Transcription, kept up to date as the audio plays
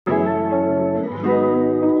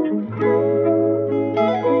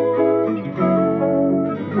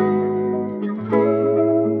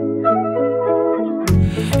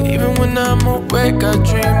awake, I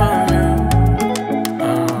dream of you.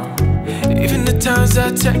 Even the times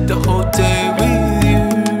I take the whole day with you.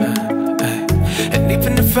 And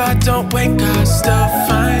even if I don't wake, I still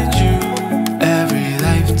find you. Every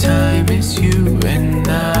lifetime is you and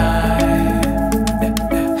I.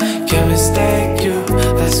 Can't mistake you,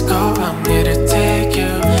 let's go, I'm here to take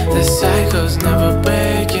you. The cycle's never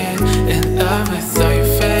breaking. In love with all your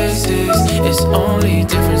faces, it's only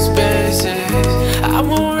different